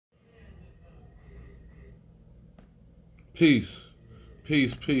Peace,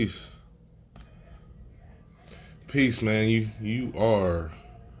 peace, peace, peace, man. You are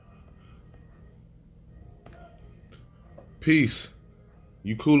peace.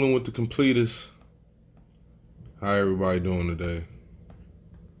 You cooling with the completest. How everybody doing today?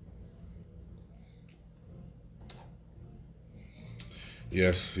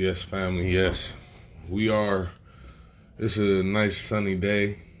 Yes, yes, family. Yes, we are. It's a nice sunny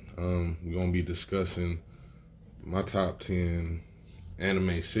day. We're gonna be discussing my top 10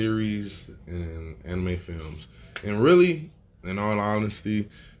 anime series and anime films. And really, in all honesty,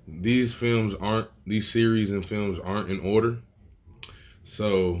 these series and films aren't in order.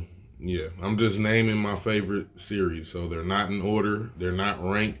 So, yeah, I'm just naming my favorite series. So they're not in order, they're not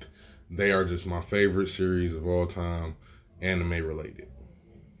ranked. They are just my favorite series of all time, anime related.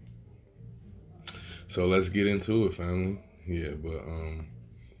 So let's get into it, family. Yeah, but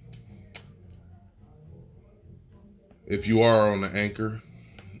if you are on the Anchor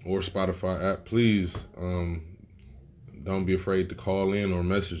or Spotify app, please don't be afraid to call in or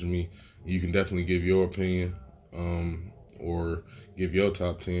message me. You can definitely give your opinion or give your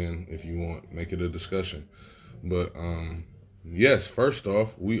top 10 if you want. Make it a discussion. But yes, first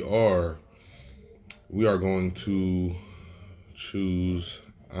off, we are going to choose.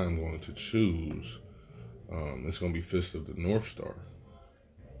 I'm going to choose. It's going to be Fist of the North Star.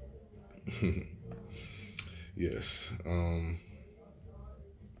 Yes.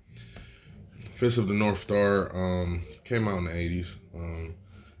 Fist of the North Star came out in the 80s.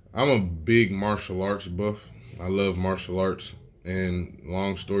 I'm a big martial arts buff. I love martial arts. And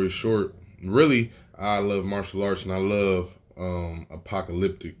long story short, really, I love martial arts and I love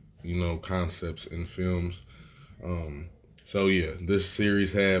apocalyptic, concepts in films. So yeah, this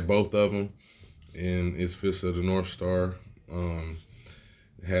series had both of them, and it's Fist of the North Star.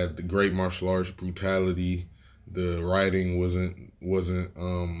 Had the great martial arts brutality. The writing wasn't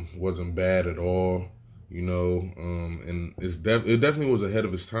bad at all, and it definitely was ahead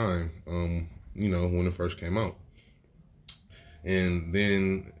of its time, when it first came out. And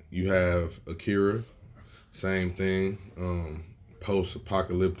then you have Akira, same thing,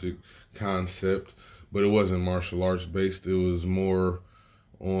 post-apocalyptic concept, but it wasn't martial arts based. It was more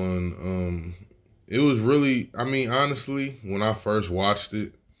on, it was really, I mean, honestly, when I first watched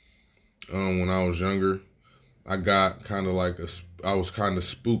it, when I was younger, I got kind of like I was kind of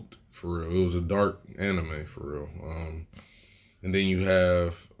spooked for real. It was a dark anime for real. And then you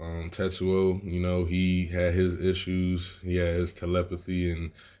have Tetsuo. He had his issues. He had his telepathy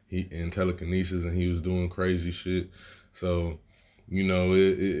and telekinesis, and he was doing crazy shit. So,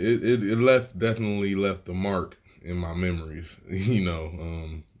 it definitely left a mark in my memories.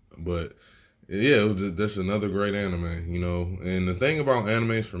 But yeah, it was just another great anime. And the thing about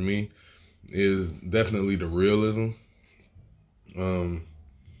animes for me is definitely the realism. And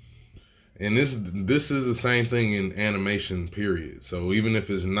this is the same thing in animation, period. So even if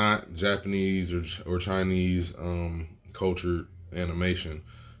it's not Japanese or Chinese cultured animation,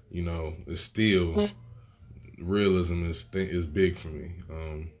 it's still realism is big for me.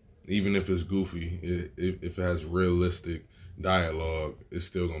 Even if it's goofy, if it has realistic dialogue, it's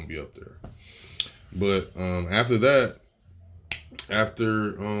still gonna be up there. But after that,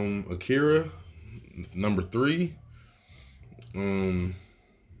 after Akira, number 3.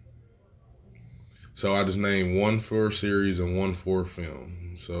 So I just named one for a series and one for a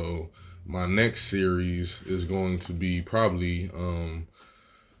film. So my next series is going to be probably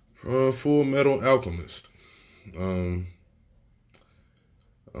Full Metal Alchemist. Full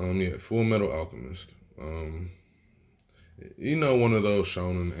Metal Alchemist. One of those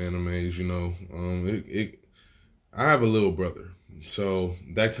shonen animes. I have a little brother, so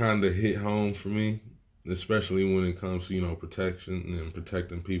that kind of hit home for me, especially when it comes to protection and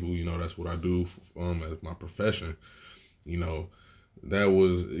protecting people. That's what I do as my profession. That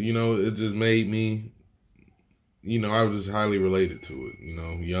was it just made me. I was just highly related to it.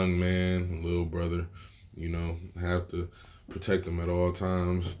 Young man, little brother. Have to protect them at all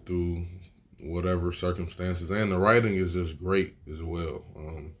times through whatever circumstances, and the writing is just great as well.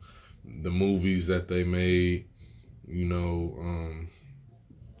 The movies that they made.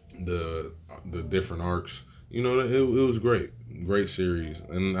 The different arcs. It was great series,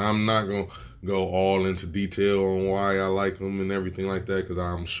 and I'm not gonna go all into detail on why I like them and everything like that, because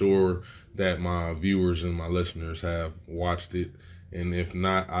I'm sure that my viewers and my listeners have watched it, and if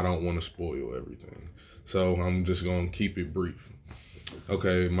not, I don't want to spoil everything. So I'm just gonna keep it brief.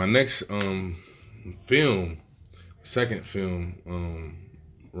 Okay, my next second film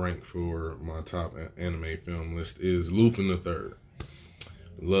ranked for my top anime film list is Lupin the Third.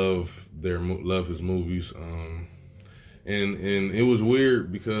 Love his movies. And it was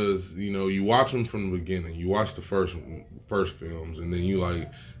weird because you watch them from the beginning. You watch the first films, and then you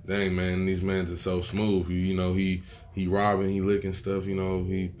like, dang man, these mans are so smooth. He robbing, he licking stuff. He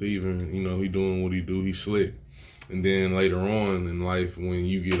thieving. He doing what he do. He slick. And then later on in life, when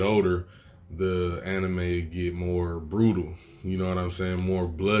you get older, the anime get more brutal. You know what I'm saying? More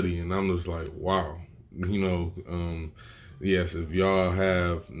bloody, and I'm just like, wow. Yes, if y'all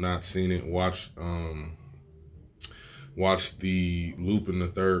have not seen it, watch the Lupin the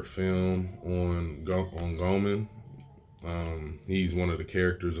Third film on Gomen. He's one of the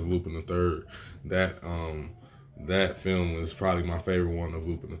characters of Lupin the Third. That film is probably my favorite one of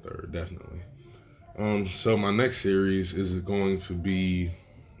Lupin the Third, definitely. So my next series is going to be,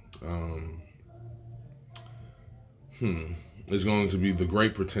 is going to be The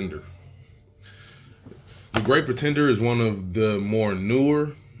Great Pretender. The Great Pretender is one of the more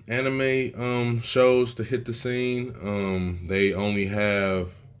newer anime shows to hit the scene. They only have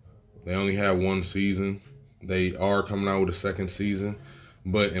one season. They are coming out with a second season,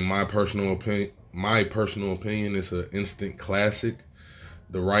 but in my personal opinion, it's an instant classic.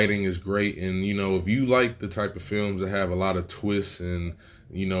 The writing is great, and if you like the type of films that have a lot of twists and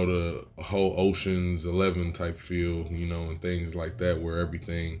the whole Ocean's 11 type feel, and things like that, where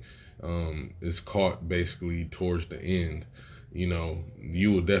everything is caught basically towards the end, you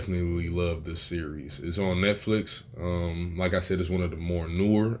will definitely love this series. It's on Netflix. Like I said, it's one of the more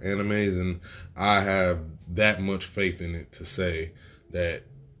newer animes, and I have that much faith in it to say that,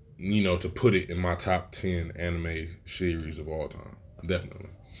 to put it in my top 10 anime series of all time. Definitely.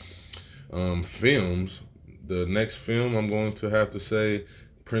 Films. The next film I'm going to have to say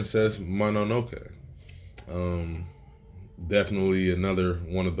Princess Mononoke. Definitely another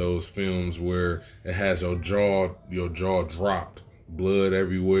one of those films where it has your jaw dropped, blood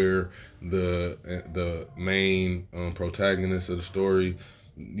everywhere. The main protagonist of the story,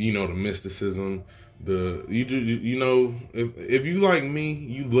 the mysticism. If you like me,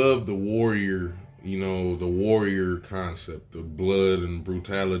 you love the warrior. The warrior concept, the blood and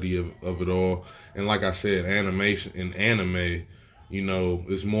brutality of it all. And like I said, animation in anime,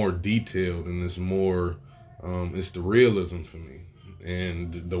 it's more detailed and it's more. It's the realism for me,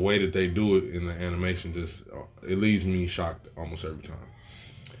 and the way that they do it in the animation it leaves me shocked almost every time.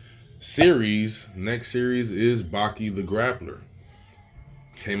 Next series is Baki the Grappler.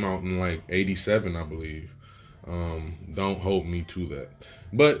 Came out in like '87, I believe. Don't hold me to that,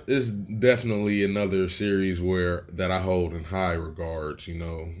 but it's definitely another series that I hold in high regards.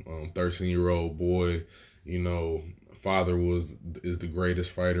 13-year-old boy, father is the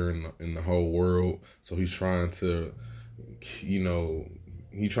greatest fighter in the whole world, so he's trying to keep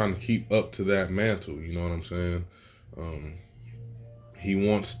up to that mantle. You know what I'm saying? He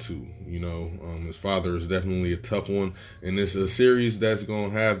wants to. His father is definitely a tough one, and it's a series that's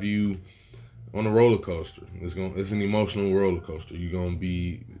gonna have you on a roller coaster. It's an emotional roller coaster. You're gonna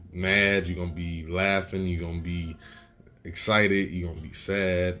be mad, you're gonna be laughing, you're gonna be excited, you're gonna be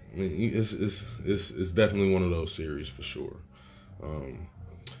sad. I mean, it's definitely one of those series for sure.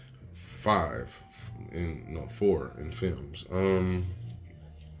 4 in films.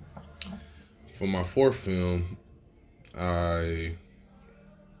 For my fourth film,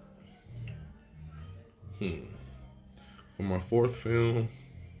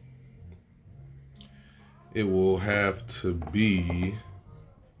 it will have to be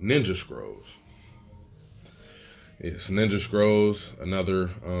Ninja Scrolls. It's Ninja Scrolls, another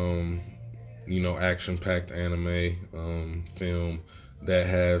action-packed anime film that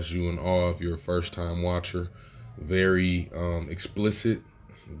has you in awe of your first-time watcher. Very explicit,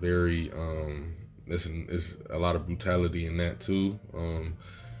 very there's a lot of brutality in that too. And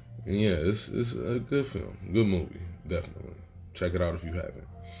yeah, it's a good film, good movie, definitely. Check it out if you haven't.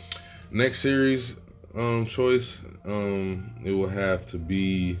 Next series choice, it will have to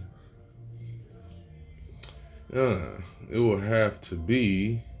be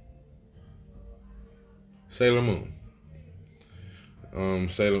Sailor Moon.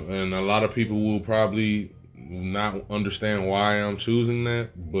 And a lot of people will probably not understand why I'm choosing that,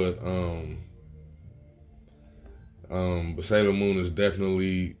 but Sailor Moon is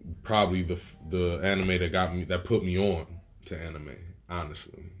definitely probably the anime that put me on to anime,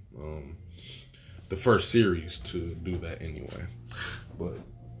 honestly. The first series to do that anyway.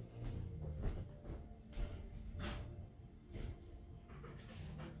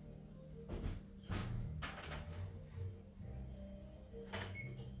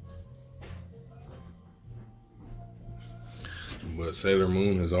 But Sailor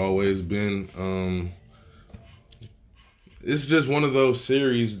Moon has always been it's just one of those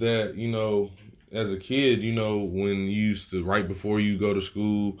series that as a kid, you know, when you used to, right before you go to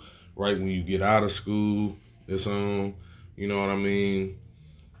school, right when you get out of school, it's on. You know what I mean?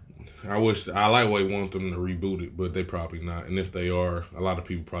 I lightweight want them to reboot it, but they probably not. And if they are, a lot of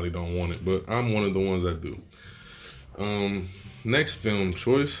people probably don't want it. But I'm one of the ones that do. Next film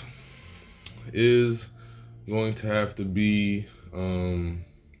choice is going to have to be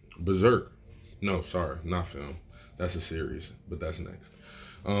Berserk. No, sorry, not film. That's a series, but that's next.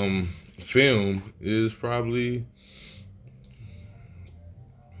 Film is probably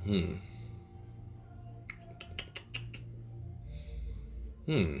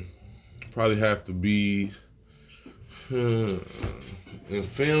probably have to be in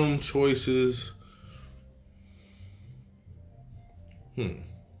film choices. I'm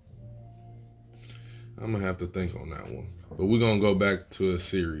gonna have to think on that one. But we're gonna go back to a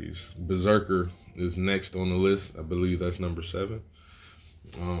series. Berserker is next on the list. I believe that's number 7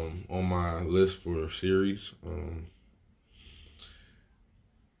 on my list for a series.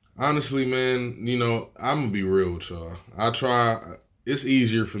 Honestly, man, you know, I'm gonna be real with y'all. It's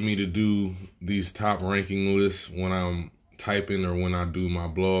easier for me to do these top ranking lists when I'm typing or when I do my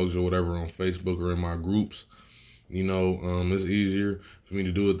blogs or whatever on Facebook or in my groups. You know, it's easier for me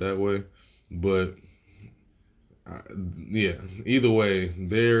to do it that way. But yeah, either way,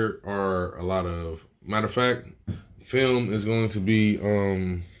 there are a lot of, matter of fact, film is going to be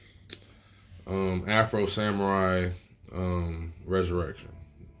Afro Samurai Resurrection.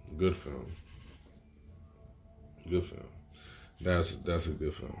 Good film. That's a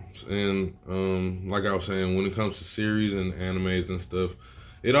good film. And like I was saying, when it comes to series and animes and stuff,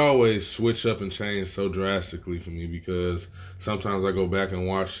 it always switch up and change so drastically for me because sometimes I go back and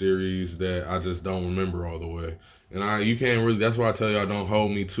watch series that I just don't remember all the way. And you can't really, that's why I tell y'all don't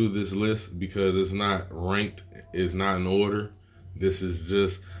hold me to this list because it's not ranked, it's not in order. This is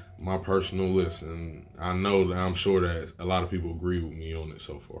just my personal list. And I'm sure that a lot of people agree with me on it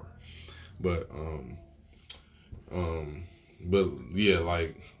so far. But yeah,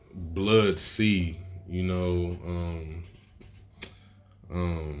 like Blood Sea, you know,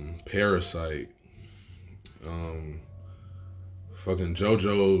 Parasite, fucking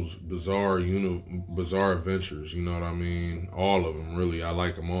JoJo's Bizarre Adventures, you know what I mean? All of them, really. I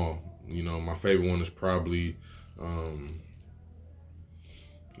like them all. You know, my favorite one is probably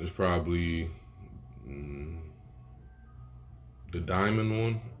the Diamond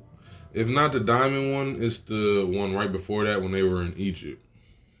one. If not the Diamond one, it's the one right before that when they were in Egypt.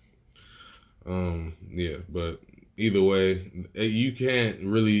 Yeah, but either way, you can't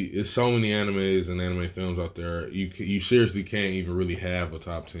really. It's so many animes and anime films out there. You seriously can't even really have a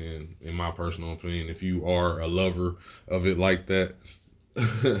top 10, in my personal opinion, if you are a lover of it like that,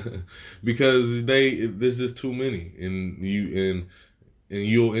 because there's just too many, and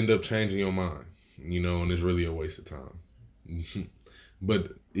you'll end up changing your mind, you know, and it's really a waste of time.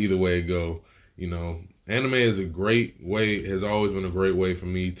 But either way it go, you know, anime is a great way, has always been a great way for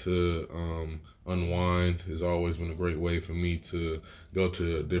me to unwind, has always been a great way for me to go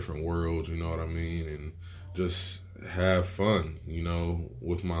to different worlds, you know what I mean, and just have fun, you know,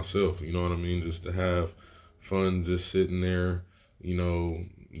 with myself, you know what I mean, just to have fun, just sitting there, you know,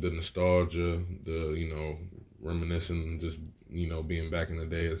 the nostalgia, you know, reminiscing, just, you know, being back in the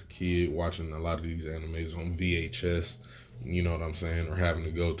day as a kid, watching a lot of these animes on VHS, you know what I'm saying, or having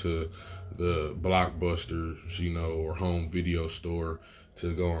to go to the Blockbusters, you know, or home video store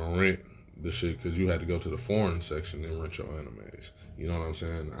to go and rent the shit because you had to go to the foreign section and rent your animes. You know what I'm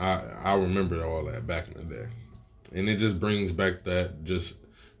saying? I remember all that back in the day, and it just brings back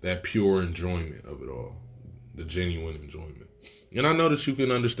that pure enjoyment of it all, the genuine enjoyment. And I know that you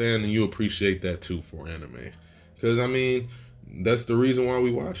can understand and you appreciate that too for anime, because I mean that's the reason why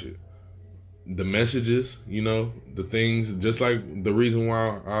we watch it. The messages, you know, the things, just like the reason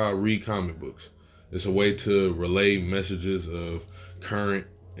why I read comic books. It's a way to relay messages of current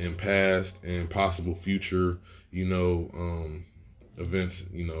and past and possible future, you know, events,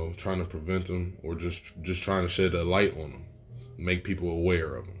 you know, trying to prevent them or just trying to shed a light on them, make people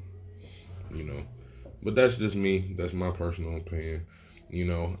aware of them, you know. But that's just me. That's my personal opinion. You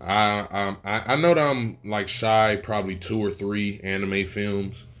know, I know that I'm like shy, probably 2 or 3 anime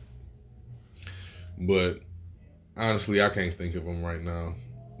films. But honestly, I can't think of them right now.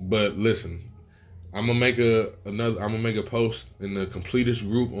 But listen, I'm gonna make a post in the Completist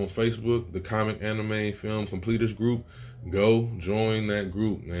group on Facebook, the comic anime film Completist group. Go join that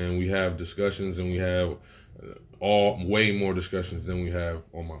group, man. We have discussions and we have way more discussions than we have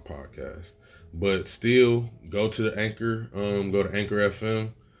on my podcast. But still, go to the Anchor, go to Anchor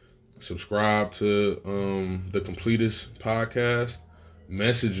FM, subscribe to the Completist podcast,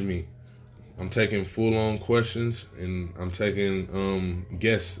 message me. I'm taking full-on questions, and I'm taking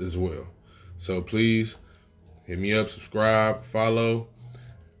guests as well. So please hit me up, subscribe, follow.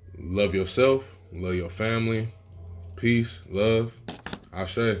 Love yourself, love your family. Peace, love,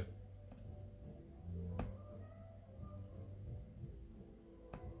 Ashe.